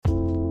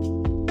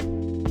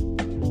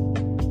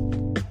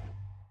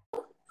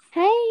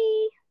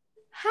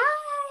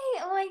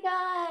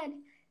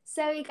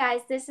So you guys,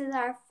 this is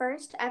our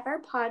first ever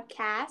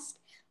podcast.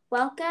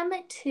 Welcome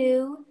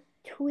to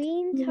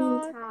Tween Teen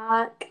Talk.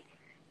 Talk.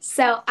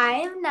 So I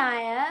am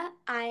Naya.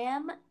 I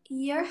am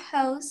your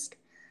host.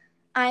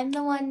 I'm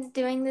the one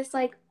doing this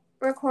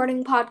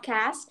recording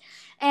podcast,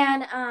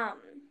 and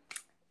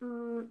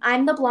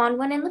I'm the blonde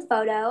one in the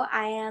photo.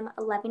 I am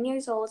 11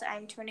 years old.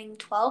 I'm turning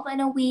 12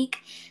 in a week,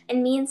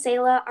 and me and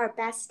Sayla are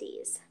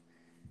besties.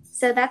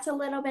 So that's a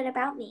little bit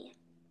about me.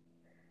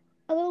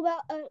 A little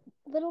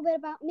bit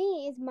about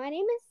me is my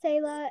name is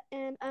Sayla,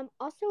 and I'm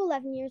also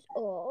 11 years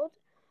old.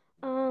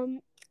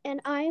 And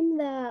I'm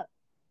the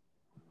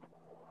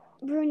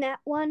brunette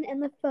one in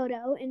the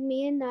photo, and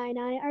me and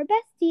Nai are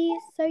besties.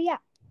 So yeah.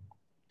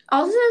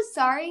 Also,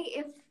 sorry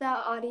if the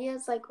audio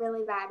is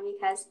really bad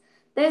because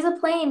there's a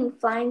plane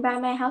flying by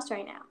my house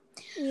right now.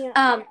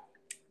 Yeah.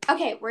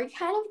 Okay, we're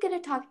kind of gonna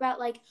talk about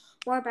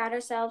more about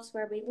ourselves,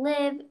 where we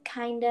live,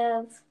 kind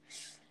of.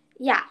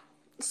 Yeah.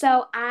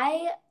 So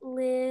I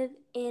live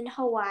in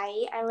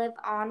Hawaii. I live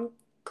on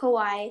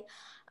Kauai,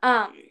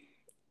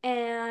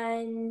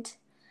 and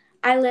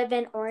I live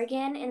in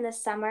Oregon in the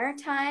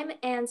summertime,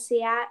 and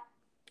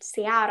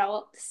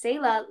Seattle.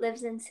 Sayla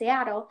lives in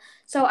Seattle.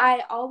 So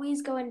I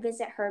always go and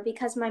visit her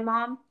because my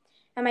mom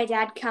and my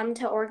dad come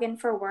to Oregon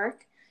for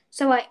work.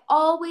 So I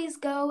always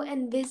go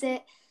and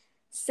visit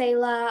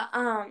Sayla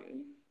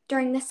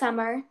during the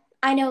summer.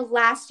 I know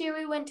last year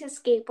we went to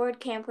skateboard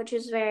camp, which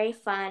was very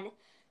fun.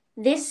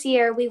 This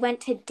year we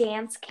went to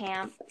dance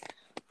camp.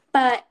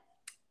 But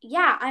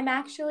yeah, I'm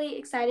actually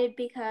excited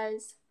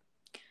because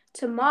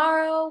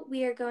tomorrow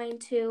we are going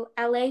to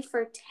LA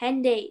for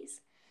 10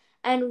 days.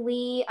 And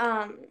we're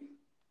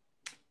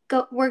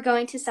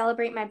going to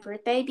celebrate my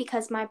birthday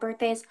because my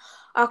birthday is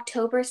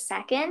October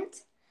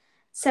 2nd.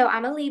 So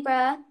I'm a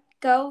Libra.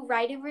 Go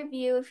write a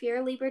review if you're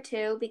a Libra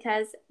too,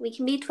 because we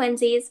can be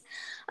twinsies.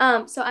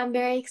 So I'm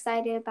very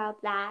excited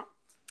about that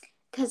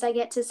because I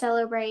get to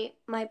celebrate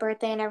my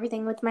birthday and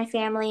everything with my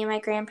family and my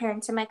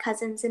grandparents and my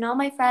cousins and all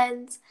my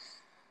friends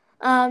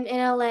in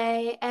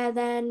LA. And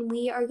then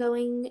we are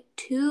going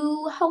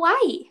to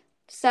Hawaii.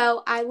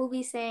 So I will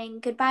be saying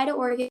goodbye to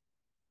Oregon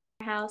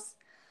house.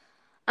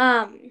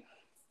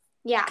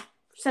 Yeah,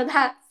 so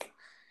that's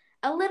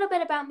a little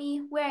bit about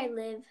me, where I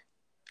live,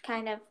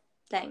 kind of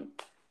thing.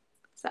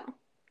 So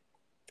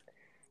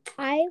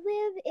I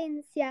live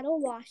in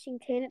Seattle,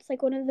 Washington. It's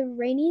one of the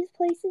rainiest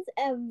places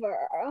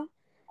ever.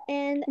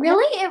 And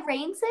really, it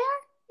rains there?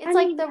 It's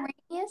the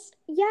rainiest?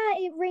 Yeah,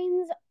 it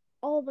rains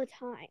all the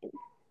time.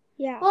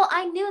 Yeah. Well,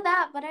 I knew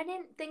that, but I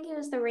didn't think it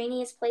was the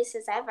rainiest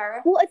places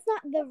ever. Well, it's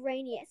not the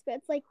rainiest,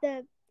 but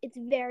it's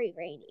very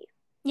rainy.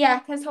 Yeah,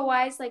 because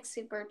Hawaii's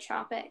super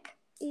tropic.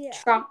 Yeah.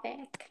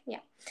 Tropic.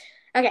 Yeah.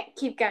 Okay,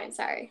 keep going.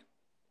 Sorry.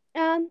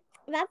 That's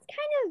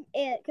kind of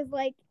it, because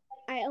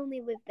I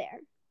only live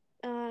there.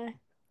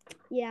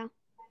 Yeah.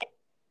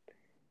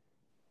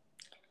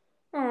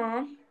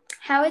 Aw.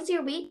 How is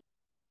your week?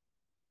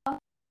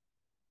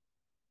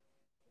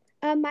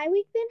 My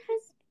week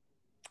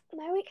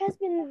has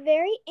been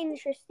very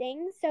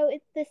interesting. So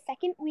it's the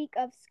second week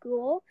of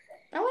school.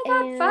 Oh my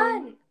god,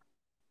 fun!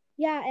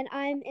 Yeah, and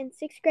I'm in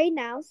 6th grade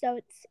now, so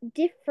it's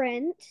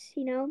different,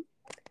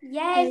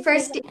 Yay!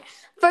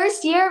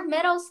 First year of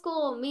middle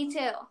school. Me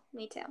too.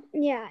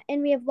 Yeah,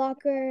 and we have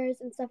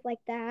lockers and stuff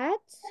like that.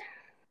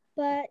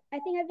 But I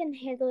think I've been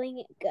handling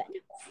it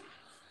good.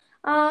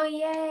 Oh,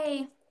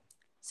 yay.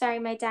 Sorry,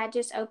 my dad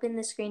just opened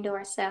the screen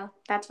door, so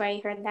that's why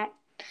you heard that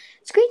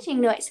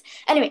screeching noise.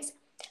 Anyways,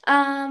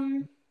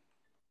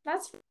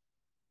 that's...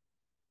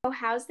 Oh,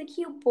 how's the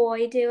cute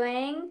boy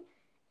doing?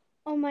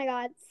 Oh my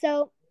god.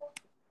 So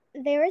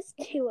there is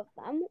 2 of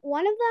them.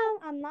 One of them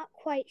I'm not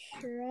quite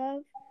sure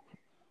of.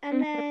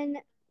 And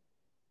then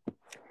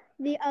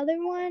the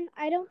other one,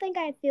 I don't think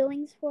I have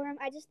feelings for him.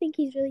 I just think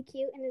he's really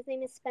cute, and his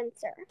name is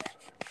Spencer.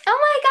 Oh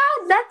my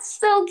god, that's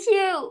so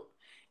cute.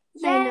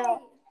 Yay. I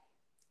know.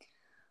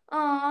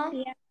 Aw.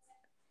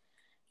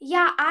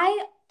 Yeah,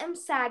 I am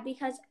sad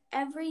because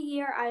every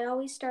year I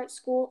always start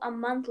school a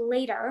month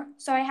later.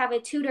 So I have a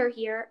tutor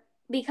here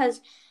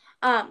because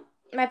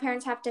my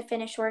parents have to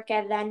finish work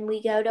and then we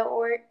go to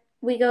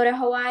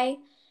Hawaii.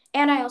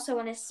 And I also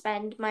want to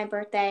spend my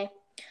birthday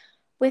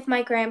with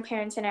my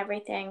grandparents and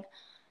everything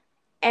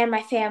and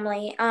my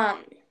family.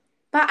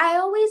 But I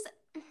always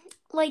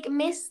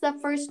miss the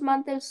first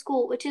month of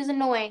school, which is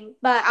annoying,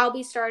 but I'll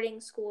be starting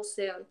school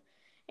soon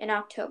in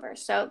October.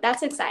 So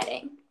that's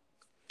exciting.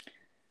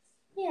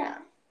 Yeah.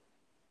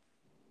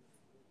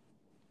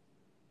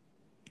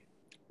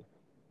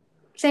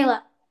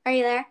 Sayla, are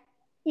you there?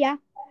 Yeah.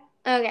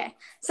 Okay.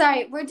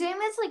 Sorry, we're doing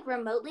this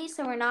remotely,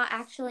 so we're not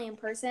actually in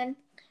person.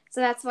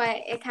 So that's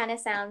why it kind of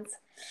sounds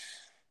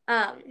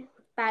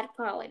bad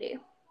quality.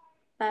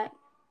 But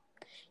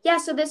yeah,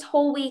 so this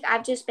whole week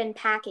I've just been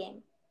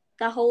packing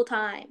the whole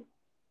time.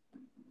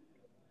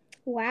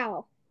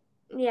 Wow.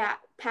 Yeah,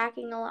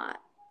 packing a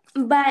lot.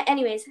 But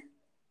anyways,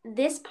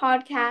 this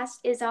podcast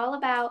is all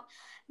about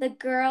the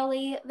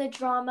girly, the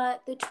drama,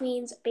 the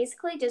tweens,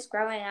 basically just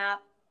growing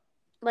up.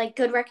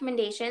 Good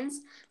recommendations.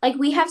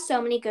 We have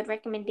so many good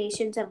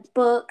recommendations of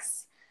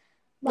books,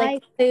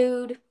 like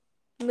food,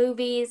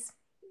 movies,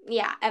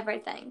 yeah,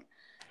 everything.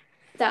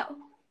 So,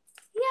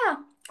 yeah.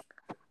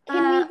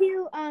 Can we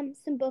do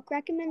some book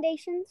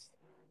recommendations?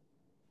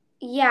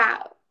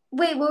 Yeah.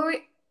 Wait,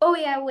 oh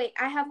yeah, wait.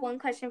 I have one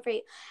question for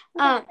you.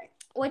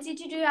 What did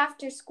you do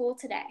after school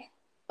today?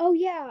 Oh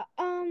yeah.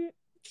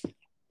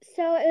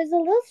 So it was a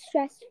little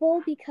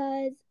stressful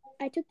because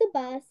I took the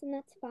bus and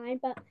that's fine,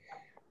 but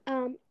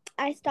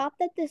I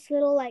stopped at this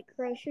little like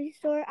grocery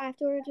store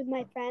afterwards with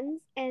my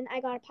friends and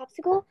I got a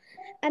popsicle.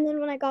 And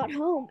then when I got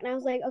home and I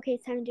was like, okay,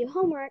 it's time to do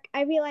homework,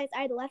 I realized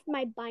I'd left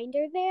my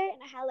binder there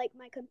and I had like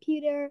my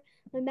computer,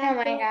 my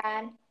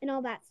MacBook, and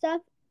all that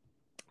stuff.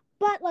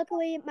 But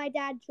luckily my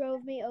dad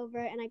drove me over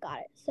and I got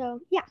it.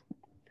 So yeah.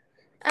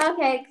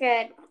 Okay,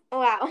 good.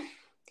 Wow.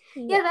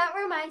 Yeah, that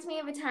reminds me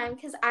of a time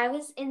because I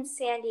was in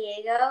San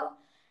Diego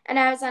and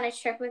I was on a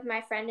trip with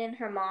my friend and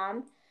her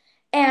mom.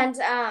 And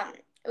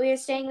we were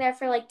staying there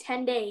for like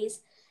 10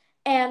 days.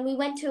 And we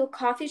went to a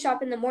coffee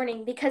shop in the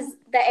morning because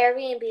the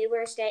Airbnb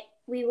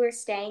we were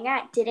staying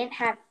at didn't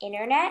have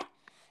internet.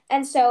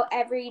 And so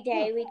every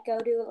day we'd go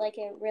to like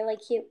a really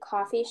cute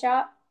coffee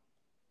shop.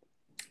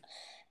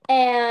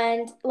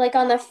 And like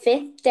on the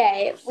 5th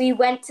day, we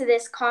went to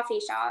this coffee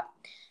shop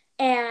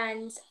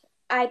and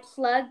I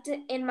plugged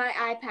in my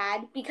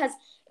iPad because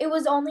it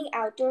was only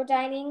outdoor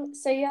dining,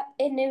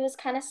 and it was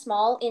kind of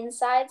small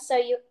inside,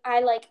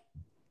 I like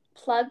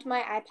plugged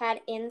my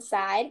iPad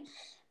inside,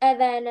 and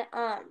then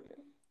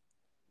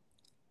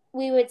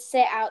we would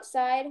sit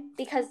outside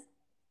because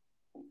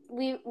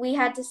we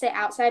had to sit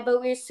outside,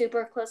 but we were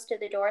super close to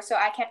the door, so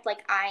I kept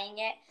like eyeing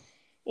it,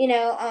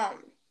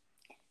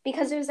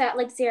 because it was at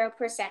like 0%.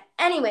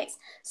 Anyways,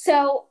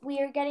 so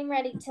we were getting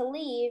ready to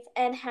leave,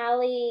 and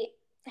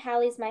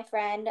Hallie's my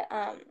friend.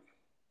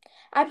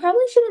 I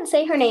probably shouldn't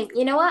say her name.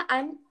 You know what?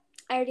 I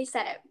already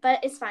said it,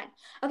 but it's fine.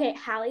 Okay,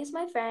 Hallie's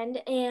my friend,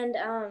 and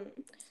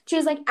she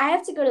was like, I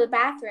have to go to the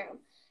bathroom.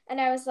 And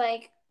I was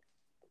like,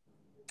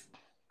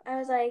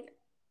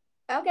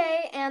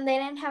 okay. And they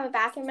didn't have a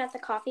bathroom at the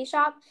coffee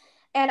shop.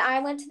 And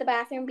I went to the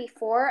bathroom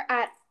before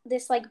at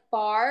this like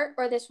bar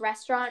or this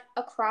restaurant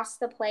across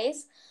the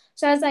place.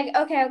 So I was like,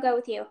 okay, I'll go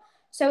with you.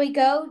 So we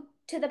go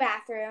to the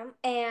bathroom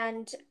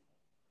and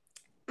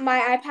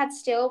my iPad's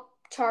still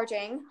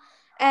charging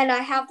and I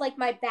have like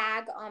my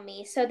bag on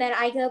me. So then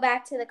I go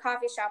back to the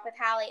coffee shop with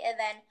Hallie and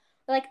then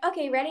we're like,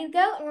 okay, ready to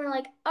go? And we're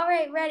like, all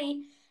right,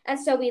 ready. And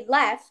so we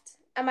left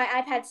and my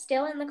iPad's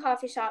still in the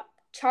coffee shop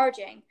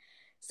charging.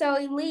 So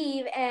we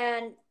leave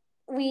and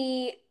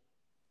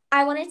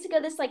I wanted to go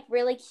to this like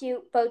really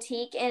cute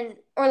boutique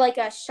or like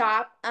a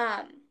shop,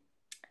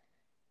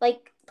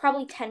 like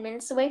probably 10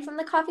 minutes away from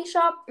the coffee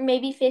shop,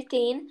 maybe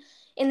 15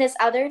 in this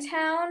other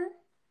town,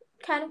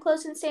 kind of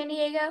close in San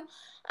Diego.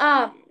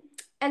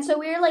 And so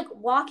we were like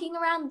walking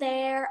around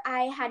there.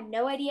 I had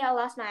no idea I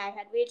lost my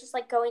iPad. We were just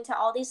like going to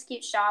all these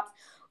cute shops.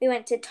 We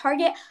went to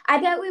Target. I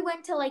bet we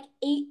went to like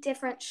 8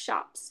 different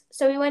shops.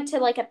 So we went to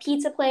like a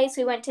pizza place.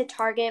 We went to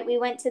Target. We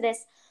went to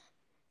this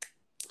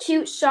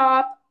cute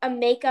shop, a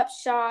makeup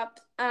shop.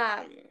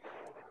 And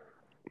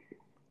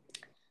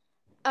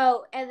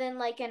then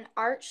like an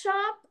art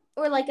shop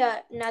or like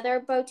another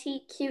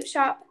boutique cute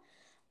shop.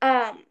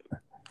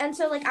 And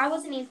so like I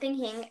wasn't even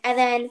thinking. And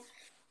then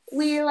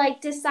we were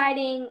like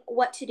deciding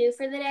what to do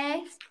for the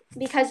day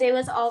because it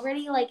was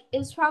already like it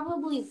was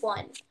probably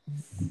 1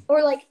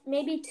 or like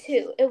maybe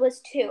 2. It was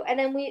 2. And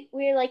then we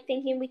were like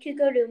thinking we could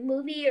go to a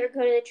movie or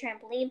go to the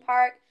trampoline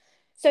park.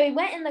 So we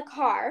went in the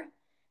car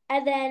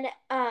and then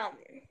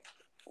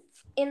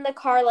in the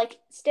car, like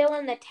still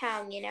in the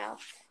town,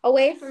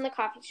 away from the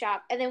coffee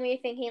shop. And then we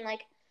were thinking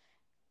like,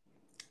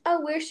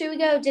 oh, where should we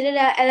go? And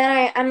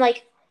then I'm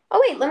like,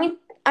 oh wait,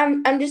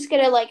 I'm just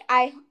gonna like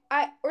I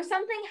or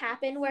something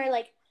happened where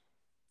like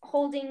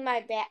holding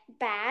my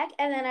bag,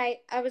 and then I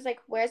was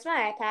like, where's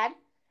my iPad?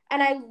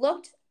 And I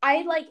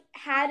like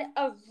had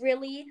a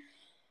really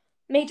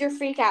major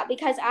freak out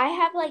because I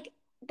have like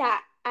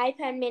that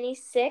iPad mini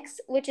 6,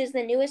 which is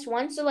the newest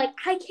one, so like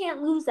I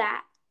can't lose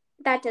that.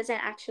 That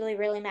doesn't actually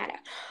really matter.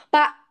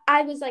 But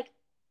I was like,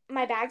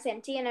 my bag's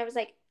empty, and I was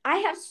like, I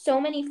have so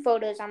many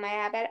photos on my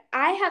iPad.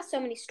 I have so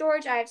many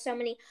storage. I have so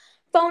many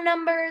phone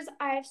numbers.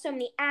 I have so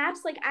many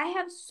apps. Like, I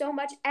have so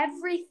much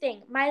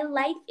everything. My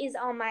life is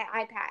on my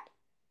iPad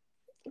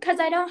because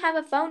I don't have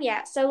a phone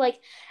yet. So,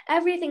 like,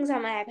 everything's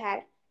on my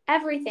iPad.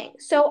 Everything.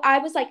 So I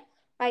was like,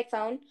 my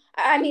phone.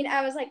 I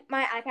was like,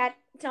 my iPad.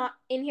 It's not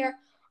in here.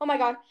 Oh, my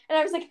God. And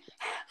I was like,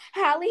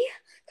 Hallie,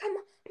 come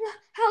on.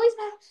 Hallie's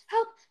mom,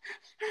 help.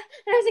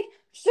 And I was like,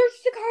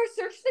 search the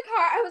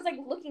car. I was like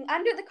looking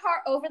under the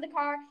car, over the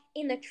car,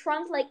 in the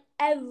trunk, like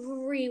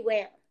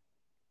everywhere.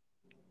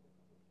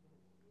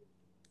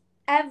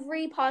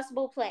 Every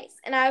possible place.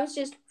 And I was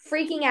just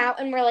freaking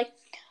out and we're like,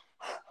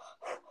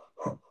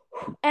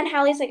 and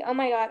Hallie's like, oh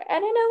my God, I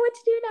don't know what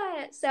to do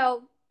now.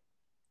 So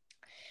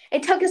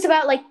it took us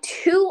about like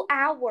 2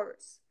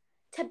 hours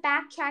to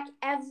backtrack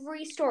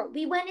every store.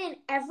 We went in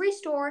every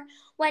store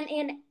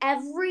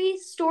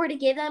to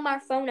give them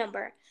our phone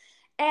number.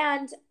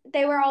 And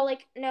they were all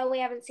like, no, we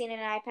haven't seen an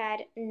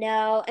iPad.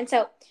 No. And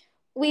so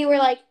we were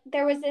like,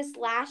 there was this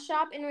last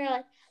shop, and we were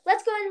like,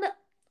 let's go in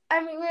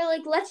we were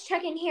like, let's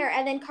check in here.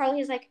 And then Carly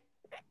was like,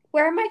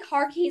 where are my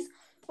car keys?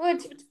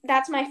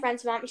 That's my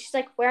friend's mom. She's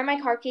like, where are my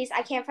car keys?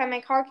 I can't find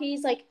my car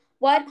keys. Like,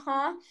 what,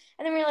 huh?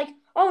 And then we were like,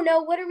 oh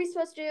no, what are we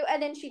supposed to do?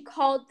 And then she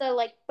called the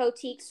like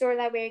boutique store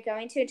that we were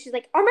going to, and she's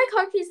like, are my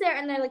car keys there?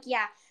 And they're like,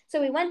 yeah. So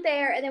we went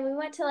there, and then we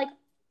went to like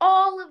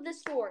all of the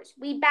stores.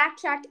 We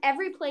backtracked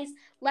every place,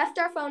 left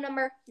our phone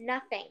number,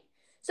 nothing.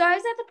 So I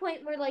was at the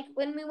point where like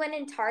when we went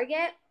in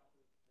Target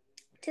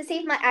to see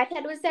if my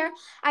iPad was there,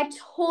 I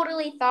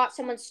totally thought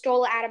someone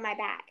stole it out of my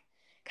bag.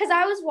 Because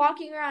I was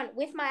walking around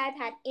with my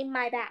iPad in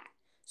my bag.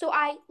 So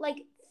I,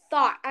 like,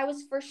 thought I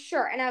was for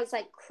sure. And I was,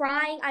 like,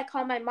 crying. I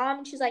called my mom,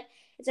 and she's like,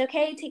 it's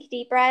okay. Take a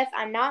deep breath.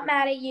 I'm not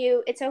mad at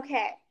you. It's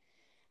okay.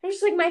 And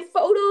she's like, my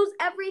photos,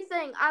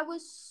 everything. I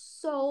was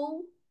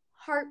so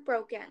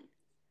heartbroken.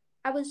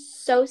 I was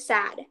so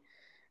sad.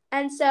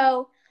 And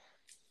so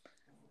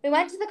we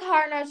went to the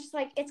car, and I was just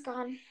like, it's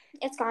gone.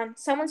 It's gone.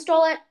 Someone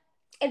stole it.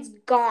 It's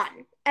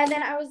gone. And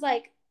then I was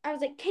like,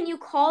 can you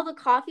call the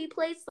coffee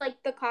place?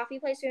 Like the coffee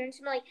place we went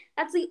to? Like,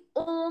 that's the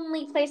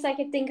only place I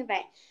could think of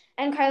it.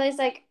 And Carly's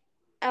like,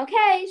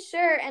 okay,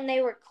 sure. And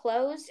they were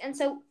closed. And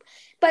so,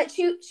 but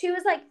she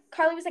was like,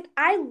 Carly was like,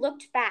 I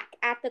looked back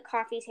at the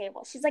coffee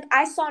table. She's like,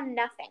 I saw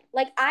nothing.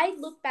 Like, I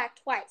looked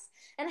back twice.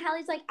 And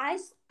Hallie's like,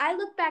 I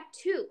looked back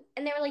too.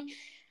 And they were like,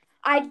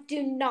 I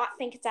do not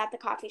think it's at the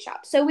coffee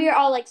shop. So we were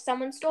all like,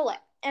 someone stole it.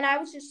 And I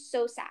was just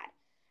so sad.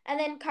 And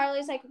then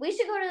Carly's like, we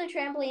should go to the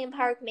trampoline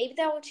park. Maybe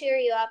that will cheer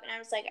you up. And I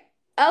was like,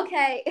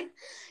 okay,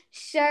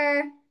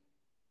 sure.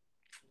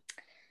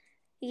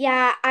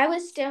 Yeah, I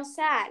was still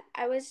sad.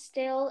 I was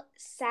still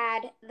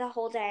sad the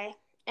whole day.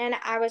 And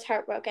I was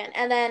heartbroken.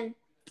 And then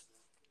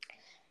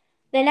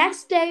the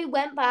next day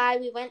went by.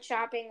 We went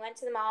shopping, went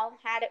to the mall,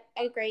 had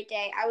a great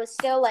day. I was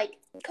still like,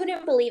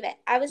 couldn't believe it.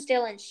 I was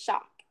still in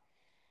shock.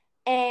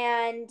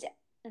 And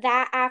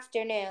that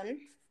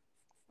afternoon,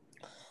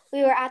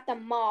 we were at the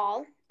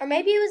mall. Or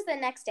maybe it was the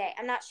next day.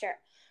 I'm not sure.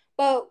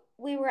 But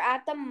we were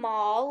at the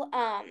mall.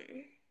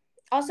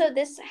 Also,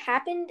 this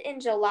happened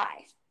in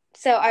July.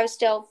 So I was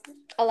still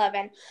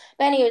 11.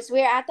 But anyways,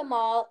 we were at the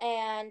mall.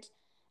 And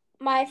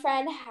my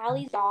friend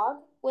Hallie's dog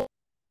was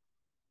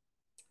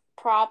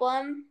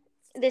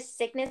this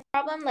sickness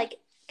problem. Like,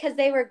 because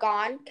they were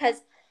gone. Because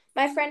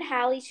my friend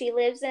Hallie, she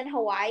lives in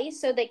Hawaii.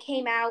 So they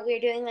came out. We were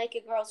doing like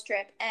a girls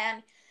trip.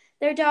 And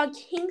their dog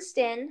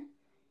Kingston,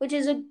 which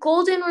is a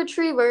golden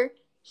retriever,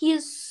 he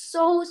is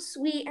so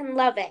sweet and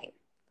loving.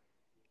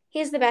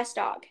 He's the best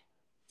dog.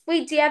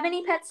 Wait, do you have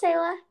any pets,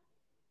 Sayla?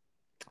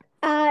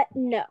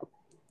 No.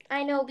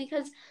 I know,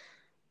 because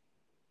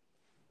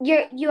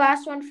you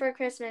asked one for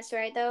Christmas,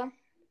 right, though?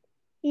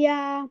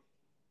 Yeah.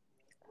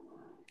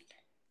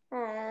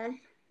 Aww.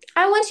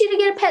 I want you to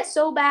get a pet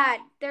so bad.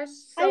 They're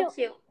so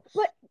cute.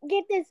 But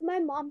get this, my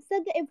mom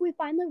said that if we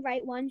find the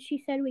right one,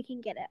 she said we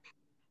can get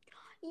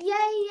it.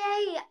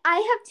 Yay. I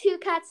have 2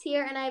 cats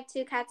here, and I have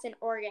 2 cats in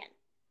Oregon.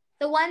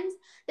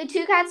 The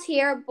 2 cats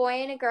here are a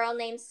boy and a girl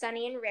named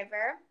Sunny and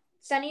River.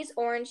 Sunny's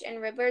orange and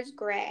River's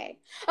gray.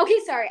 Okay,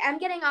 sorry, I'm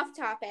getting off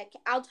topic.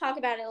 I'll talk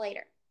about it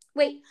later.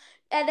 Wait,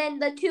 and then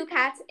the 2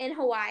 cats in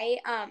Hawaii,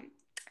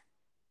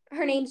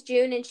 her name's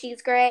June and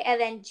she's gray, and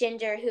then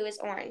Ginger, who is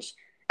orange.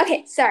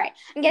 Okay, sorry,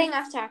 I'm getting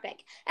off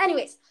topic.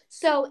 Anyways,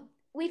 so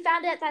we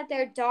found out that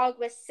their dog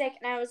was sick,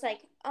 and I was like,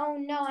 oh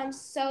no, I'm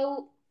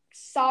so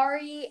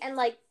sorry. And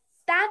like,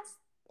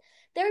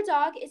 their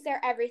dog is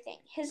their everything.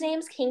 His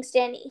name's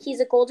Kingston. He's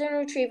a golden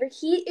retriever.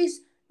 He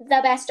is the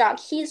best dog.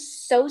 He's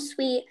so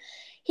sweet.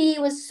 He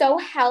was so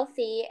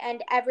healthy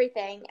and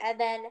everything. And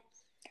then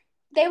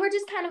they were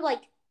just kind of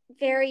like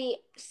very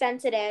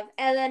sensitive.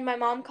 And then my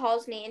mom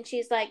calls me, and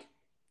she's like,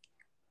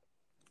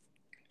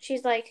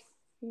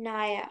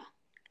 Naya.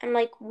 I'm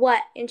like,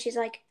 what? And she's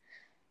like,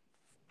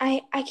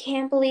 I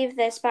can't believe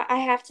this, but I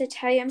have to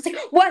tell you. I was like,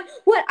 what?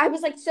 I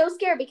was like so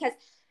scared because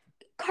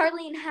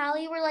Carly and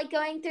Hallie were like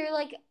going through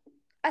like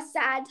a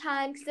sad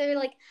time because they're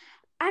like,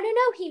 I don't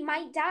know, he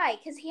might die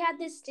because he had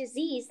this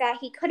disease that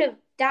he could have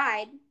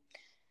died.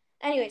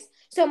 Anyways,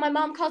 so my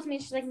mom calls me,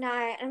 and she's like,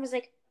 Naya. And I was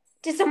like,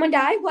 did someone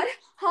die? What?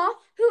 Huh?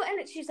 Who?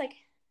 And she's like,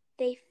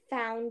 they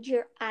found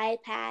your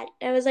iPad.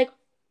 And I was like,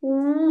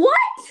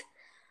 what?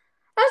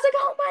 I was like,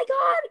 oh my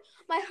God.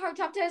 My heart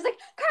dropped. I was like,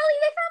 Carly,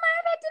 they found my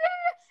iPad.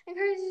 And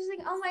Carly's just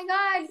like, oh my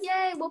God,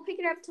 yay, we'll pick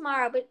it up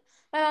tomorrow. But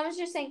my mom was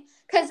just saying,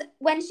 because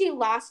when she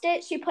lost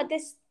it, she put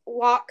this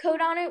lock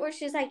code on it where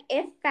she's like,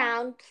 if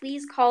found,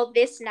 please call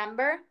this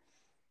number.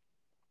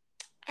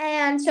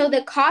 And so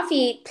the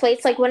coffee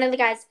place, like one of the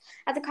guys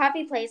at the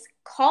coffee place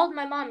called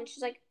my mom, and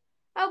she's like,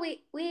 oh,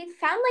 we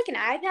found like an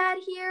iPad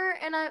here.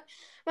 And I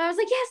was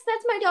like, yes,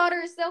 that's my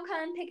daughter's. They'll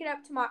come and pick it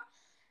up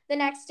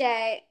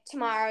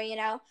tomorrow, you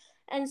know.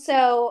 And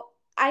so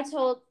I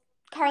told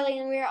Carly,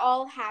 and we were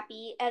all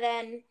happy. And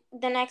then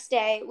the next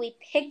day we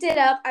picked it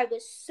up. I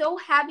was so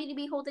happy to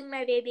be holding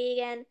my baby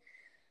again.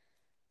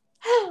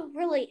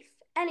 Relief.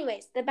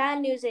 Anyways, the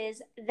bad news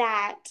is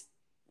that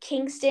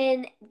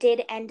Kingston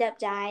did end up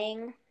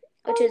dying,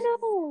 which is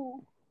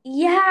no.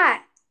 Yeah.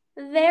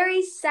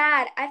 very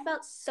sad. I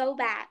felt so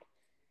bad.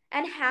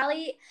 And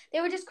Hallie,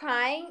 they were just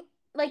crying.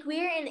 Like, we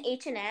were in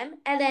H&M,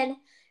 and then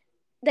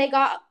they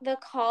got the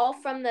call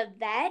from the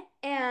vet,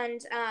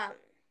 and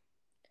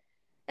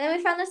then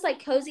we found this,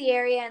 like, cozy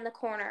area in the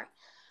corner.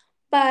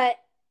 But,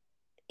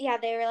 yeah,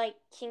 they were like,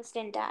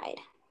 Kingston died.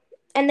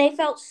 And they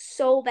felt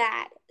so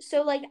bad.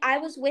 So, like, I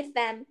was with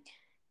them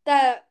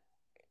the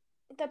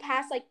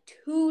past, like,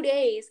 2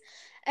 days.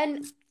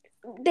 And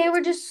they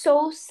were just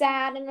so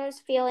sad, and I was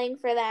feeling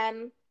for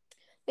them.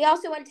 We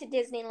also went to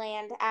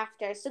Disneyland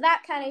after, so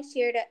that kind of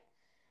cheered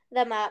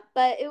them up.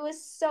 But it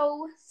was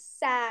so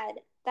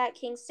sad that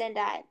Kingston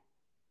died.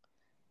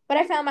 But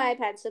I found my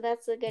iPad, so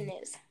that's the good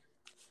news.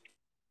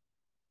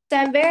 So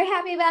I'm very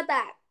happy about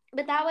that.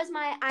 But that was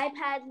my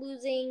iPad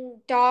losing,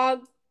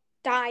 dog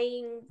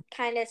dying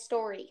kind of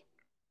story.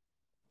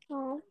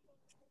 Oh.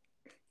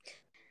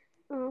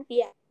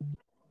 Yeah.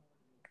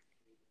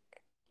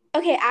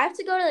 Okay, I have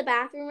to go to the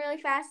bathroom really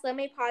fast. Let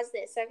me pause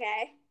this,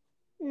 okay?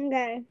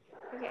 Okay.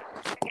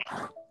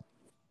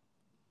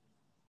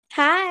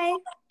 Hi.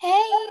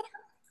 Hey.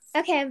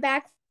 Okay, I'm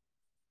back.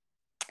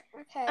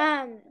 Okay.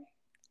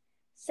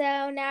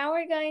 So now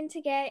we're going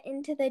to get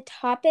into the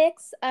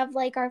topics of,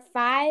 like, our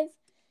 5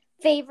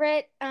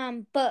 favorite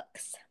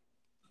books.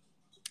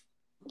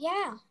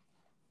 Yeah.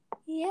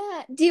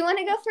 Yeah. Do you want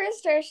to go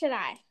first, or should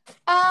I?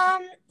 I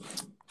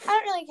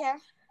don't really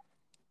care.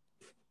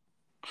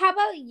 How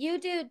about you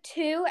do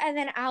 2 and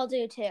then I'll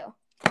do 2?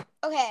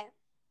 Okay.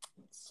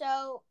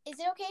 So, is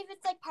it okay if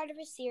it's like part of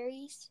a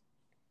series?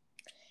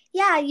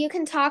 Yeah, you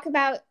can talk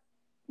about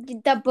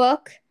the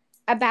book,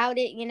 about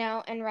it,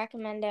 and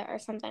recommend it or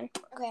something.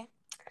 Okay.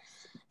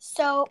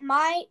 So,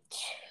 my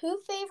 2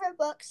 favorite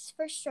books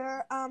for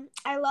sure.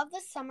 I love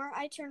The Summer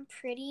I Turned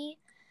Pretty.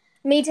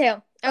 Me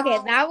too. Okay,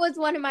 that was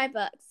one of my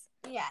books.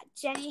 Yeah,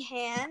 Jenny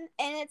Han,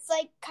 and it's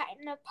like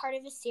kind of part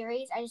of a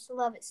series. I just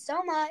love it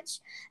so much.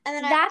 And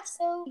then that's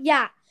a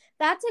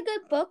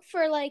good book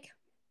for like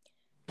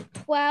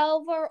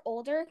 12 or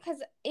older,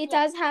 because it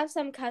does have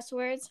some cuss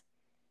words.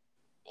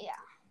 Yeah.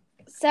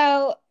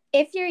 So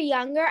if you're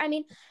younger, I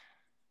mean,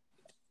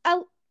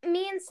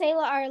 me and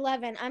Selah are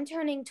 11. I'm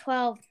turning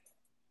 12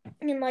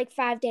 in like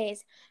 5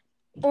 days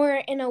or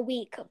in a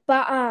week.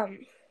 But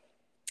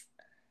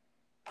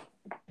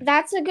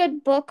that's a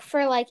good book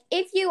for, like,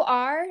 if you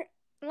are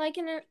like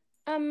a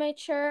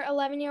mature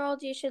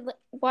 11-year-old, you should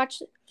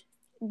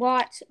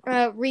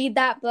read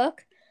that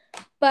book.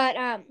 But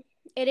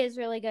it is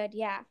really good.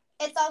 Yeah.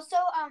 It's also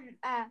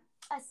a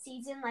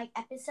season, like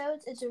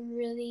episodes. It's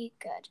really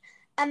good.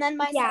 And then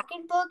my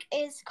second book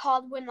is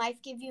called When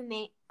Life Gives You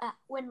Mangoes.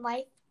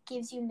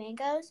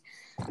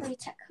 Let me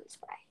check who's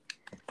by.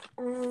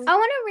 I want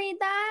to read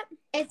that.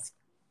 It's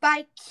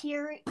by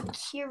Kieran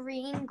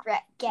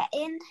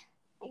Gettin.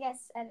 I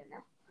guess, I don't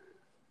know.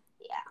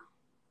 Yeah.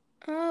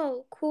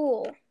 Oh,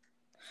 cool.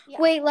 Yeah.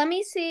 Wait, let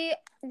me see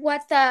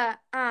what the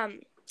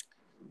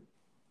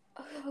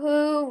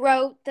who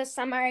wrote The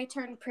Summer I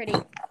Turned Pretty.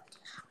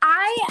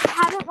 I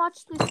haven't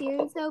watched the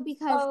series though,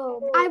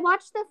 because I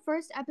watched the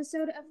first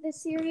episode of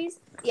this series.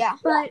 Yeah.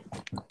 But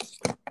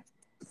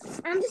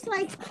I'm just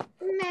like,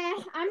 meh,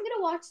 I'm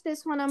gonna watch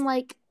this one. I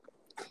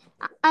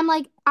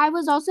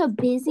was also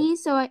busy,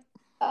 so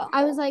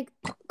I was like,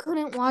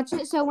 couldn't watch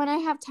it. So when I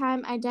have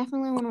time, I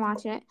definitely want to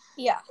watch it.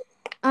 Yeah.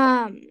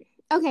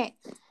 Okay.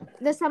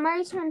 The Summer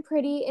I Turned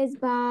Pretty is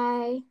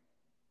by,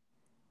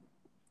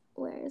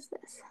 where is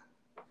this?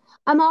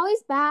 I'm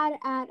always bad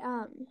at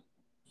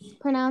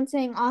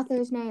pronouncing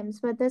authors' names,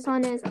 but this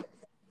one is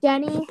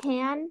Jenny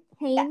Han.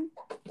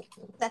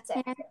 That's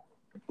it.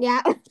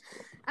 Yeah.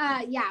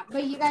 Yeah,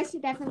 but you guys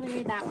should definitely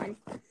read that one.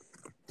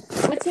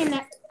 What's your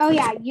next? Oh,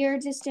 yeah, you're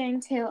just doing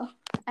 2,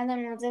 and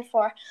then we'll do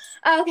 4.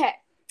 Okay,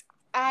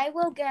 I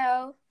will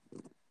go.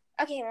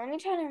 Okay, let me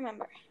try to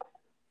remember.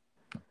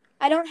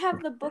 I don't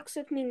have the books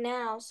with me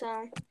now,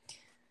 so.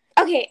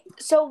 Okay,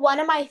 so one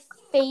of my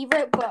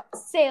favorite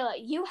books, Selah,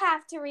 you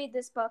have to read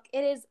this book.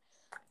 It is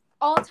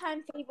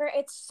all-time favorite.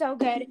 It's so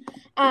good.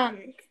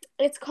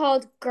 It's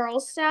called Girl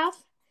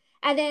Stuff,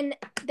 and then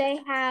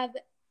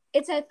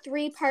it's a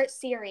 3-part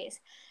series,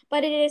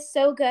 but it is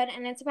so good,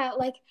 and it's about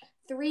like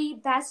 3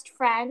 best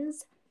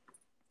friends,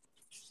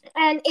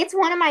 and it's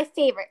one of my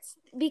favorites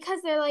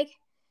because they're like,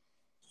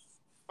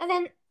 and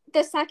then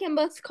the second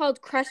book's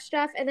called Crush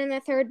Stuff, and then the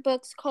third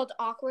book's called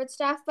Awkward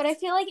Stuff, but I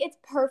feel like it's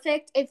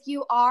perfect if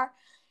you are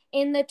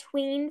in the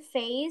tween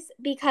phase,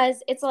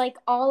 because it's like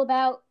all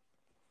about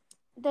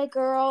the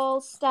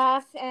girl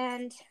stuff,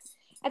 and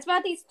it's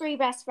about these 3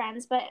 best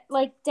friends, but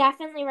like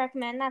definitely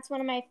recommend. That's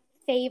one of my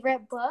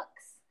favorite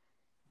books.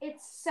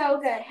 It's so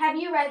good. Have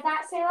you read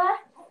that, Selah?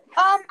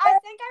 I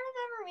think I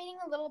remember reading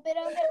a little bit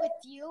of it with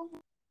you.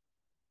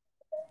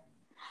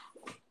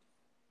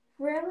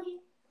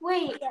 Really?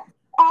 Wait. Yeah.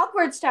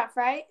 Awkward Stuff,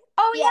 right?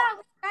 Oh, yeah,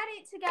 we read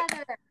it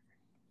together.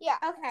 Yeah.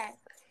 Okay.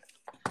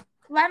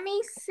 Let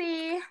me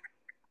see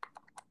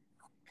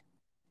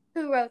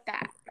who wrote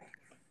that.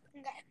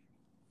 Okay.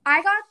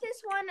 I got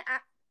this one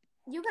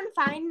you can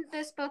find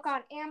this book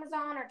on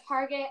Amazon or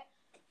Target.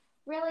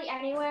 really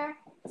anywhere.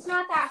 It's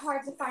not that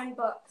hard to find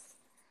books.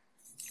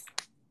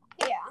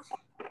 Yeah.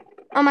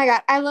 Oh my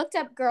god, I looked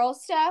up girl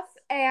stuff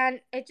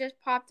and it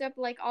just popped up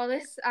like all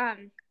this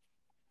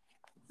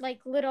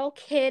like little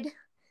kid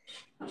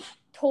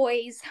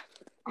toys.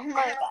 Oh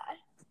my god.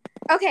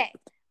 Okay,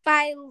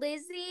 by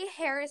Lizzie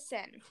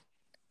Harrison.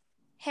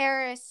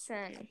 Sorry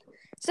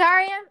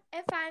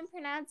if I'm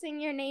pronouncing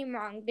your name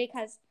wrong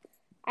because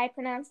I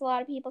pronounce a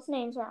lot of people's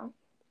names wrong.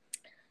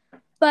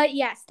 But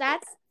yes,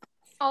 that's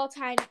all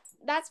time.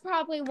 That's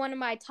probably one of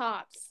my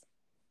tops.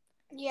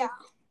 Yeah.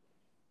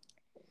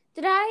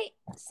 Did I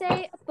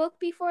say a book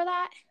before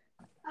that?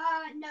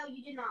 No,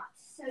 you did not.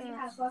 So you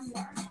have one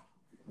more.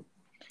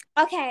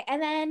 Okay,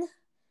 and then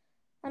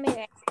let me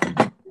think.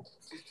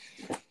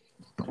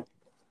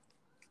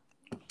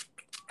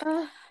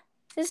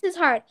 This is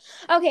hard.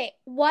 Okay,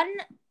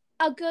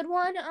 a good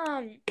one.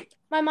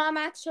 My mom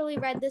actually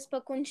read this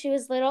book when she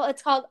was little.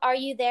 It's called Are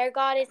You There,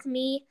 God? It's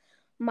Me,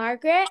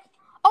 Margaret.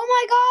 Oh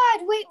my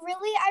god! Wait,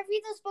 really? I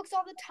read those books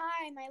all the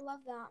time. I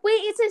love them.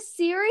 Wait, it's a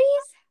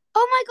series?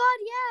 Oh my god,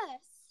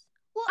 yes.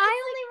 Well,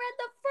 I only read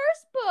the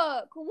first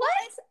book. What?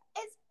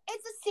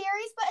 It's a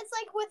series, but it's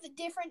like with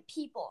different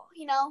people,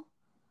 you know?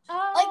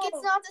 Oh. Like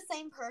it's not the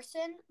same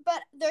person,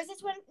 but there's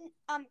this one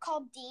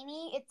called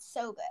Deanie. It's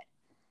so good.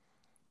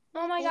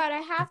 Oh my god,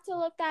 I have to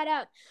look that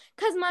up.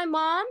 Because my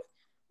mom,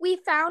 we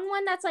found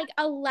one that's like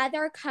a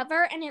leather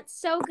cover, and it's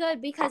so good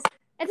because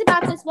it's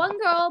about this one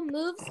girl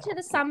moves to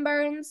the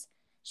Sunburns.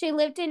 She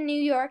lived in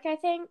New York, I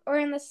think, or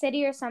in the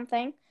city or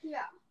something.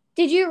 Yeah.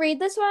 Did you read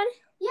this one?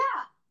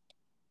 Yeah.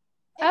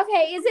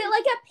 Okay, is it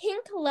like a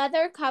pink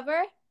leather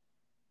cover?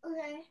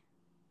 Okay.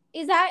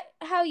 Is that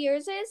how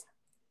yours is?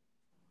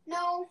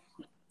 No,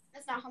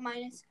 that's not how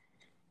mine is.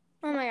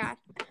 Oh my god.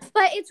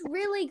 But it's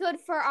really good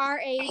for our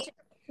age.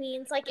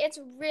 Means like it's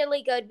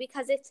really good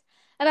because it's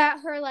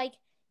about her like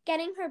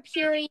getting her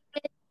period,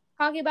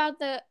 talking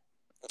about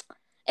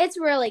it's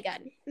really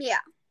good.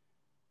 Yeah.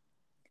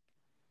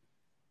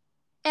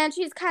 And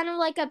she's kind of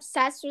like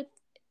obsessed with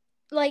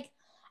like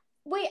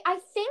wait, I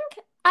think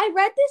I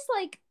read this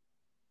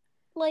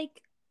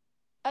like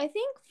I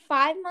think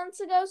 5 months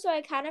ago, so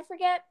I kind of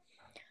forget.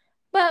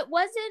 But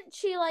wasn't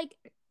she like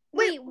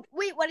wait,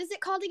 what is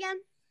it called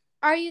again?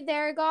 Are You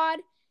There,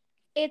 God?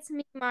 It's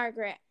Me,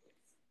 Margaret.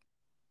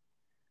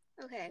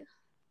 Okay.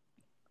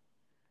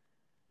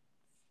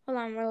 Hold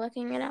on, we're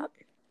looking it up.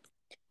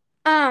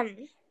 I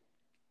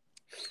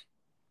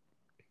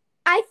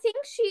think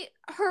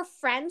her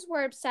friends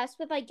were obsessed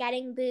with like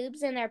getting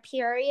boobs in their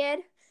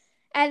period.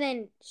 And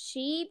then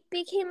she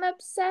became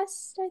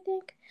obsessed, I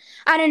think.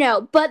 I don't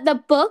know. But the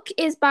book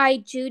is by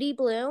Judy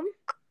Blume.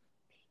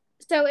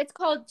 So it's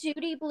called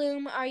Judy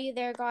Blume, Are You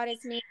There, God?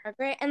 It's Me,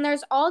 Margaret. And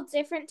there's all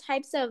different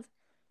types of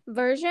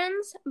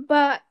versions.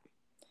 But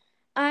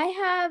I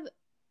have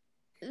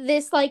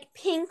this like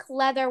pink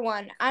leather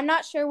one. I'm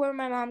not sure where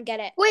my mom get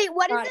it. Wait,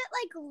 what does it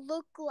like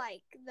look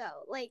like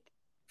though? Like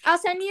I'll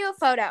send you a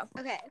photo.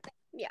 Okay.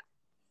 Yeah.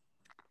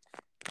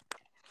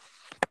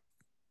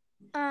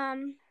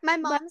 My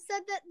mom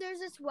said that there's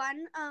this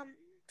one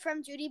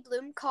from Judy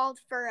Blume called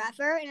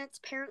Forever, and it's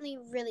apparently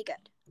really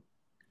good.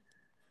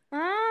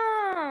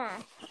 Ah,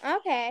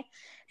 okay.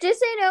 Just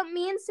so you know,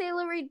 me and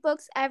Sayla read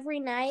books every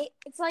night.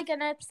 It's like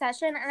an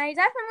obsession, and I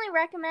definitely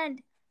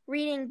recommend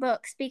reading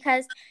books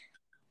because,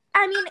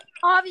 I mean,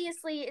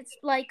 obviously it's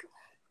like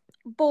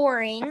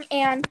boring,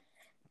 and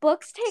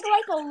books take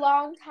like a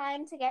long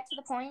time to get to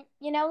the point.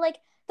 You know, like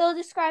they'll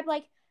describe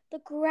like the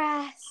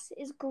grass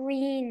is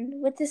green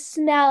with the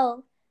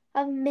smell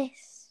of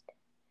mist.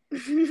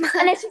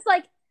 And it's just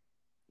like,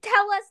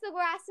 tell us the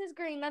grass is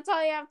green. That's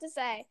all you have to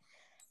say.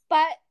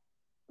 But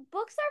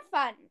books are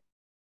fun.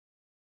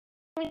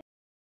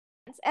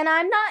 And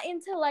I'm not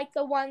into like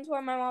the ones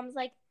where my mom's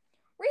like,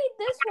 read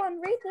this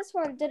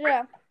one,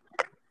 da-da.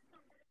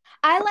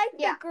 I like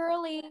the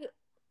girly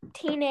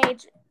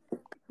teenage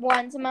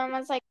ones. And my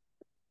mom's like,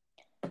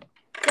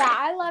 yeah,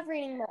 I love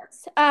reading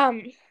books.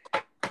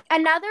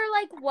 Another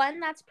like one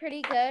that's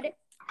pretty good.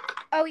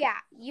 Oh yeah,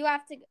 you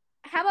have to.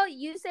 How about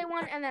you say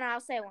one and then I'll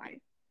say one?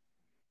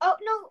 Oh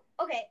no.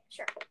 Okay,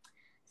 sure.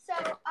 So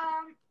this is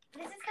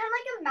kind of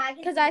like a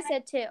magazine. Because I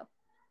said two.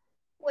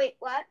 Wait,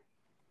 what?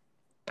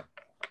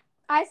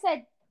 I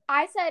said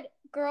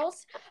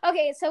girls.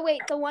 Okay, so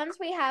wait, the ones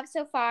we have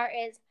so far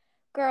is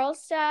girl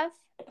stuff.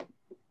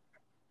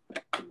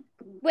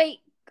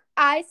 Wait,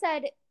 I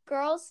said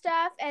girl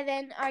stuff, and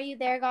then Are You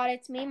There, God?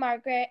 It's Me,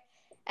 Margaret.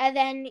 And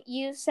then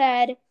you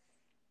said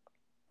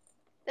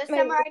The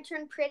Summer I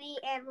Turned Pretty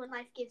and When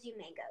Life Gives You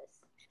Mangoes.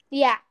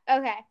 Yeah,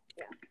 okay.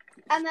 Yeah.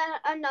 And then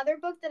another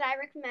book that I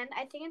recommend,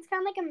 I think it's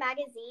kind of like a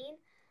magazine,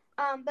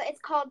 but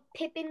it's called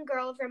Pippin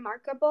Girls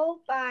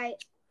Remarkable by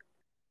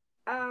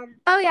Oh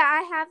yeah,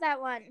 I have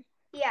that one.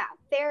 Yeah,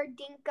 Fair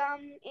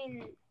Dinkum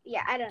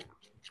I don't know.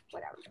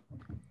 Whatever.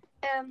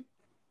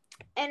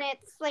 And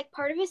it's like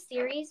part of a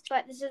series,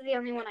 but this is the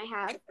only one I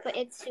have, but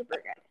it's super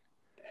good.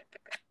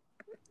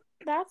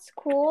 That's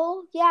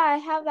cool. Yeah, I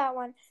have that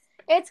one.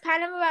 It's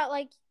kind of about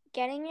like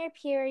getting your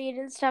period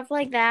and stuff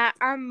like that,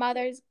 our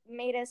mothers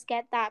made us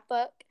get that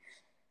book.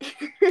 It's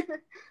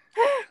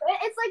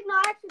like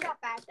not actually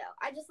that bad though.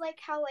 I just like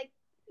how like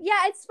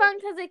yeah, it's fun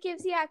because it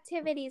gives you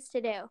activities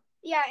to do.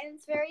 Yeah, and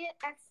it's very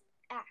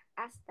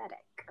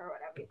aesthetic or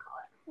whatever you call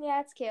it.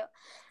 Yeah, it's cute.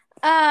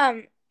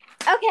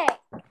 Okay,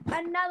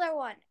 another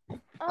one.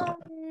 Oh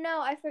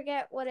no, I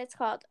forget what it's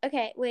called.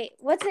 Okay, wait,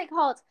 what's it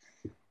called?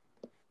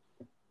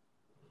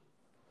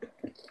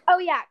 Oh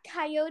yeah,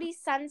 Coyote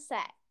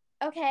Sunset.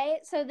 Okay,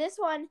 so this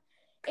one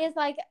is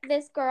like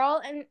this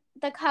girl, and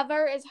the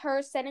cover is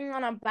her sitting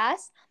on a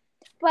bus.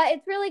 But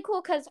it's really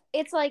cool because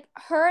it's like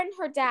her and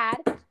her dad,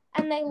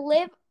 and they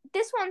live.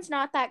 This one's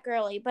not that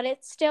girly, but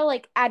it's still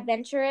like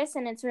adventurous,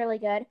 and it's really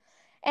good.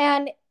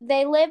 And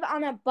they live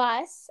on a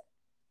bus,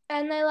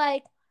 and they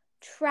like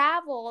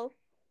travel.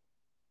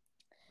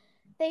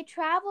 They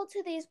travel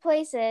to these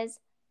places,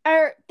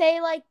 or they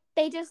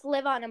just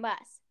live on a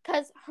bus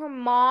because her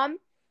mom.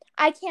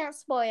 I can't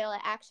spoil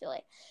it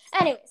actually.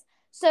 Anyways,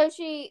 so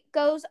she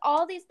goes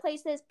all these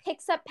places,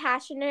 picks up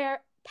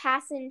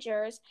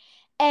passengers,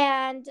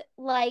 and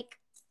like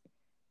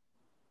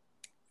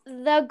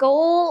the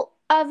goal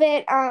of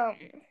it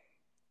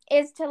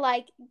is to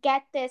like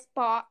get this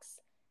box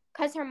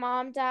because her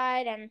mom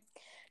died and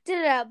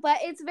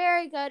but it's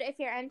very good if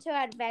you're into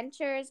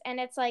adventures. And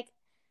it's like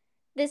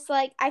this,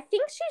 like, I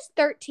think she's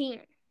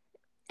 13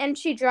 and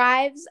she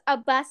drives a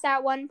bus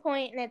at one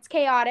point, and it's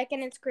chaotic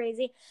and it's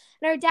crazy,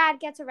 and her dad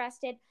gets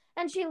arrested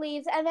and she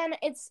leaves, and then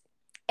it's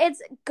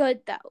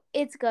good though.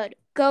 It's good.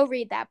 Go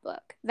read that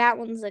book. That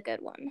one's a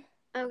good one.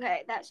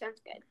 Okay, that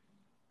sounds good.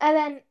 And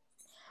then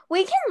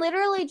we can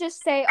literally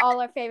just say all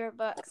our favorite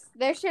books.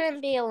 There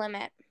shouldn't be a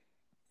limit.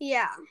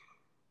 Yeah.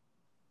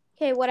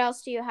 Okay, what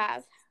else do you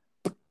have?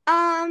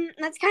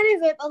 That's kind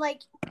of it, but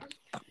like,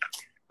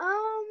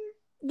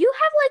 you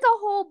have like a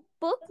whole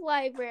book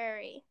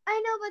library.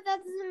 I know, but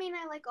that doesn't mean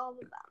I like all of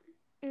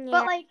them. Yeah.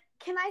 But like,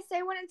 can I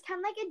say when it's kind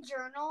of like a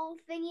journal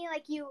thingy,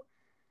 like you?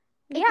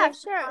 Yeah,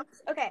 sure.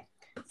 Okay,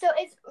 so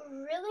it's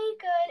really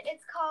good.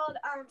 It's called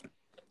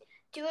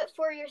 "Do It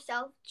For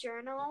Yourself"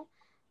 journal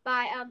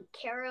by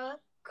Kara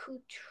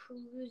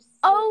Kutruz.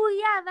 Oh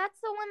yeah,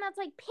 that's the one that's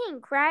like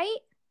pink, right?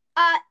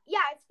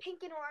 Yeah, it's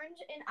pink and orange,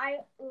 and I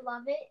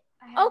love it.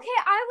 Okay,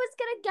 I was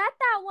gonna get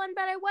that one,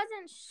 but I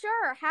wasn't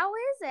sure. How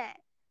is it?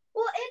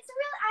 Well, it's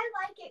really, I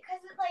like it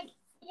because it like,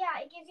 yeah,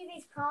 it gives you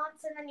these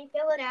prompts, and then you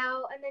fill it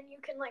out, and then you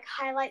can like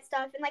highlight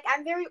stuff, and like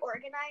I'm very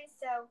organized,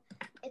 so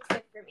it's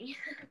good for me.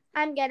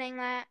 I'm getting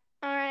that.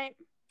 All right,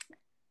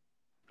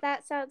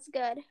 that sounds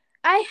good.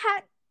 I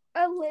had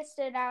a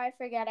listed now. I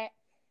forget it.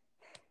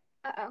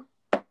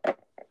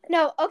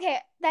 No, okay.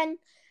 Then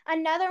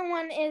another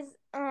one is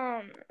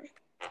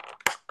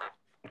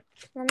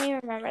let me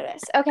remember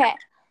this. Okay.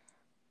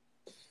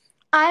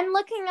 I'm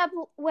looking up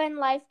When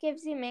Life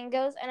Gives You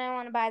Mangoes, and I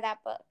want to buy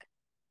that book.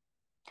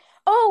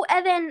 Oh,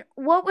 and then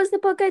what was the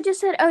book I just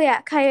said? Oh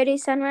yeah, Coyote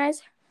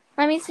Sunrise.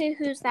 Let me see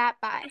who's that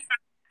by.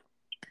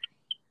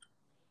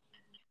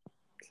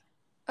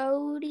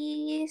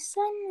 Coyote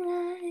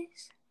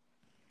Sunrise.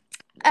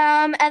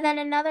 And then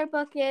another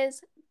book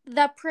is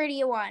The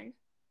Pretty One.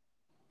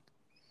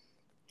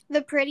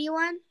 The Pretty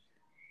One?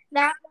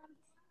 That one.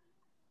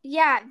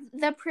 Yeah,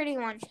 The Pretty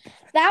One.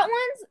 That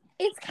one's,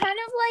 it's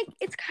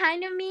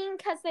kind of mean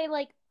because they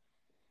like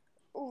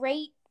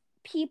rate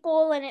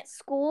people and it's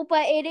school,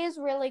 but it is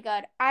really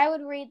good. I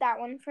would read that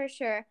one for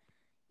sure.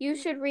 You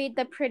should read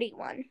The Pretty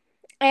One.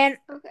 And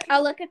okay.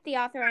 I'll look at the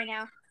author right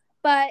now.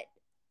 But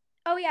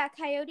oh yeah,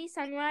 Coyote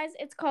Sunrise.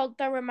 It's called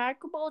The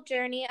Remarkable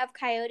Journey of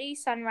Coyote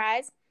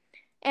Sunrise.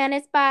 And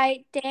it's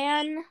by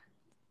Dan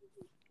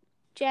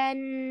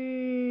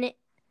Geminhart,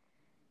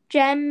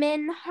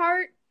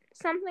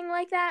 something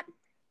like that.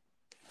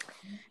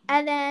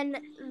 And then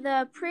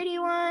The Pretty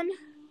One.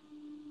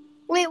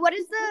 Wait, what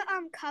is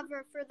the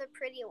cover for The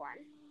Pretty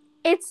One?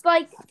 It's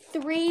like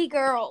 3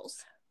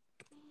 girls.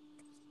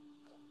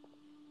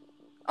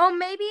 Oh,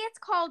 maybe it's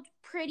called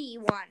Pretty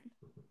One.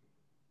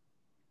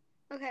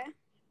 Okay.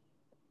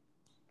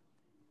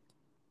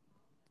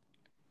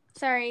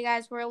 Sorry, you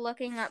guys, we're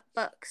looking up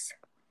books.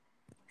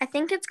 I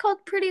think it's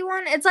called Pretty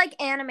One. It's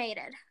like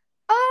animated.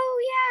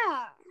 Oh,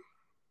 yeah.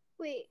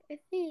 Wait, I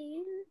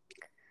think.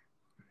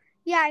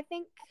 Yeah,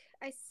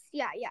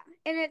 yeah.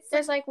 And it's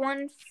there's like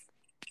one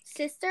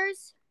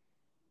sisters,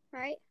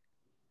 right?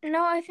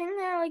 No, I think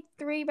they're like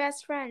 3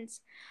 best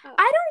friends. Oh.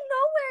 I don't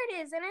know where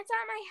it is, and it's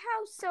at my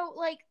house. So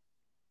like,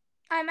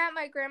 I'm at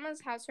my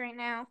grandma's house right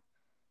now,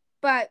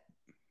 but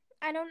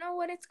I don't know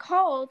what it's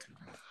called.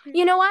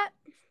 You know what?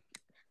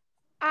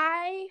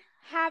 I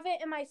have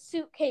it in my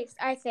suitcase,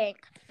 I think.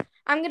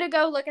 I'm going to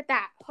go look at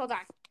that. Hold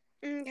on.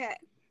 Okay.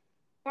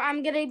 Well,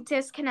 I'm going to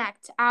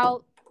disconnect.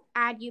 I'll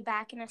add you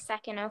back in a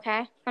second,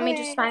 okay? Let me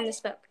just find this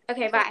book.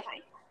 Okay, bye.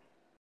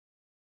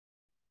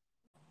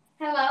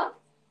 Hello?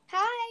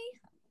 Hi.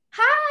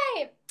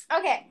 Hi.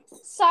 Okay,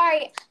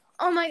 sorry.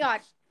 Oh my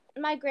god.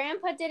 My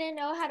grandpa didn't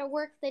know how to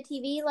work the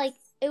TV. Like,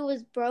 it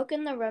was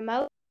broken, the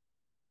remote.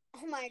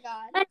 Oh my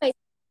god. Anyway,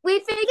 we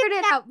figured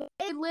it out.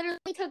 It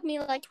literally took me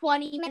like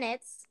 20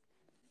 minutes.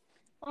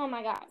 Oh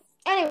my god.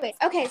 Anyways,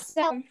 okay,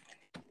 so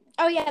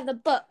oh yeah, the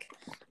book.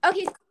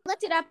 Okay, so I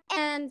looked it up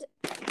and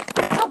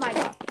oh my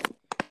god.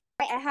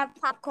 Right, I have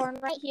popcorn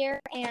right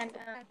here and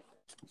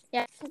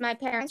yeah, my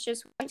parents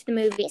just went to the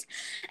movies.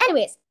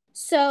 Anyways,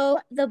 so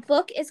the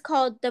book is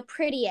called The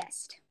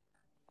Prettiest.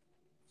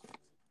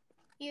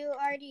 You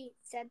already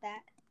said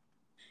that.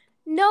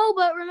 No,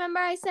 but remember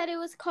I said it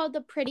was called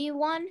The Pretty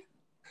One?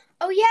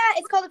 Oh yeah,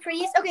 it's called The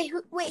Prettiest. Okay,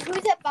 who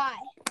is it by?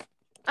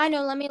 I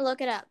know, let me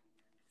look it up.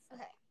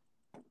 Okay.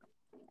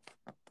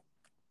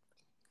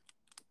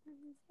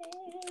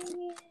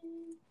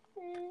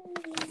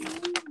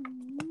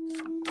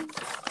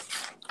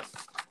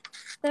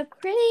 The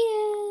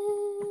Prettiest.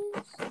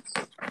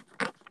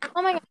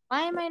 Oh my god,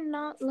 why am I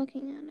not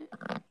looking at it?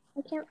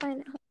 I can't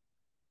find it.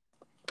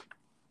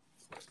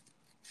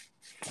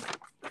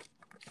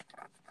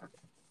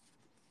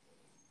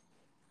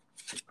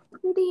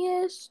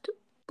 Prettiest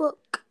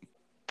book.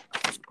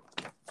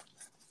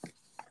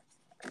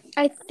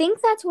 I think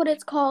that's what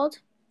it's called.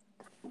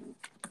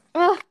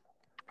 Ugh.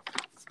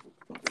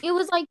 It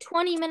was like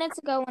 20 minutes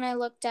ago when I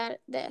looked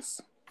at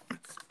this.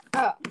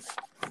 Oh.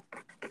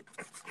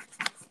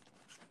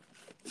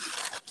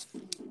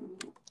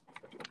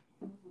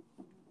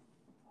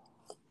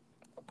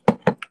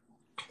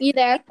 You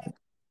there?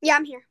 Yeah,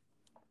 I'm here.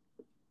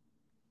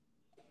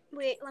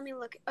 Wait, let me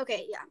look.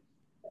 Okay, yeah.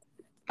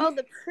 Oh,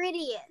 The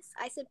Prettiest.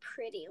 I said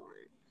pretty one.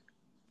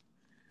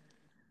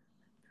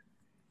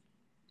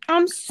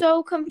 I'm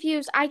so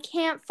confused. I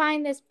can't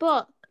find this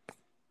book.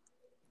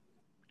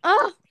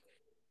 Oh,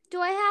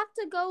 do I have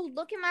to go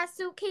look in my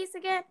suitcase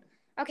again?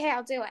 Okay,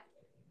 I'll do it.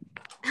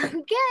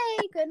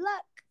 Okay, good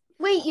luck.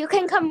 Wait, you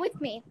can come with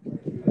me.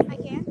 I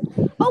can.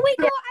 Oh wait,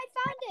 no, I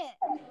found it.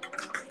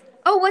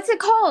 Oh, what's it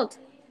called?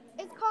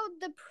 It's called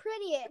The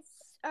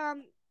Prettiest,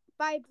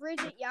 by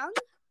Bridget Young.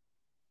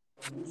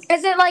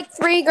 Is it like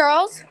 3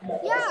 girls?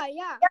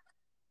 Yeah.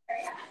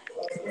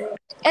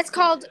 It's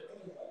called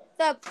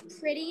The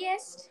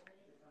Prettiest.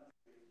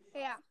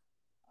 Yeah.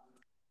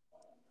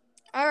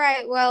 All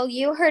right, well,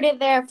 you heard it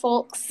there,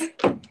 folks.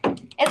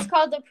 It's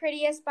called The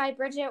Prettiest by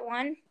Bridget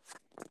One.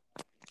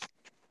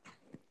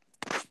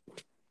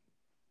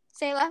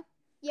 Sayla?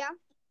 Yeah.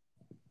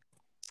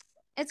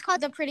 It's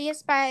called The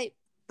Prettiest by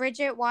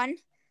Bridget One.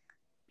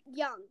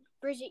 Young.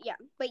 Bridget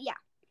Young. But yeah.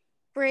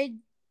 Bridget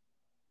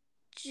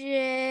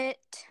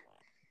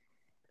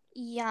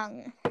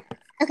Young.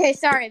 Okay,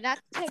 sorry.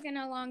 That's taken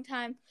a long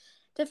time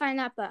to find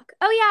that book.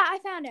 Oh, yeah, I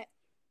found it.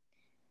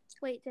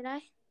 Wait, did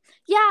I?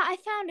 Yeah, I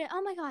found it.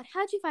 Oh, my God.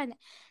 How'd you find it?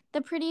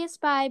 The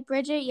Prettiest by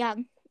Bridget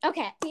Young.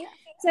 Okay. Yeah.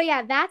 So,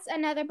 yeah, that's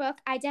another book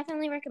I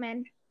definitely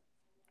recommend.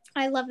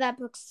 I love that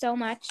book so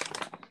much.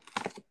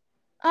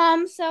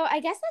 So I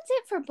guess that's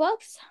it for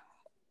books.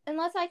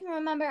 Unless I can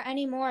remember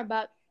any more,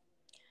 but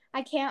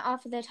I can't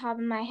off the top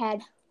of my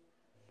head.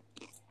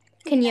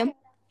 Can you?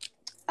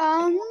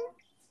 Not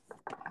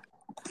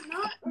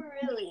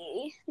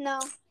really. No.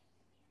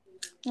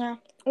 Yeah.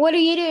 What are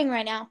you doing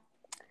right now?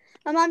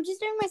 I'm just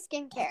doing my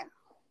skincare.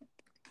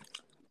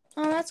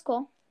 Oh, that's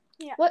cool.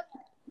 Yeah. What?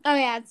 Oh,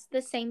 yeah, it's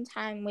the same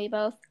time we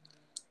both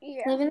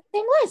live in the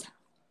same place.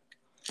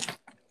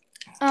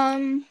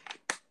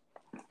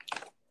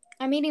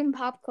 I'm eating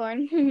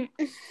popcorn.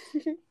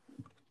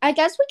 I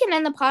guess we can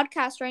end the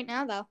podcast right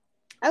now, though.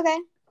 Okay.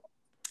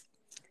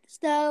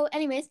 So,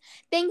 anyways,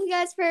 thank you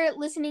guys for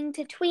listening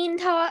to Tween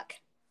Talk.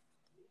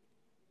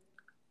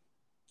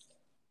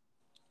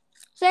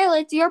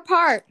 Sayla, it's your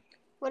part.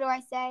 What do I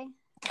say?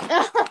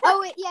 Oh,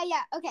 wait,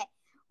 yeah. Okay.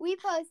 We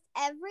post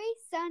every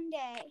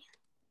Sunday.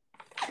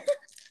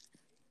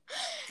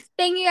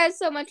 Thank you guys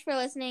so much for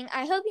listening.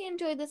 I hope you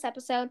enjoyed this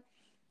episode.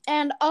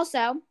 And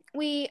also,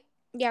 we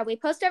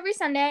post every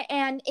Sunday.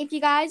 And if you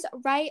guys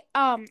write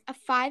a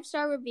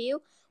 5-star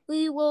review,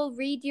 we will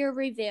read your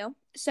review.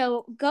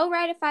 So go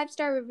write a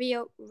 5-star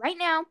review right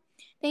now.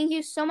 Thank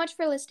you so much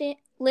for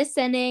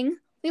listening.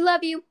 We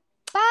love you.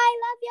 Bye.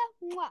 Love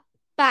ya. Mwah.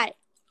 Bye.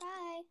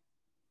 Bye.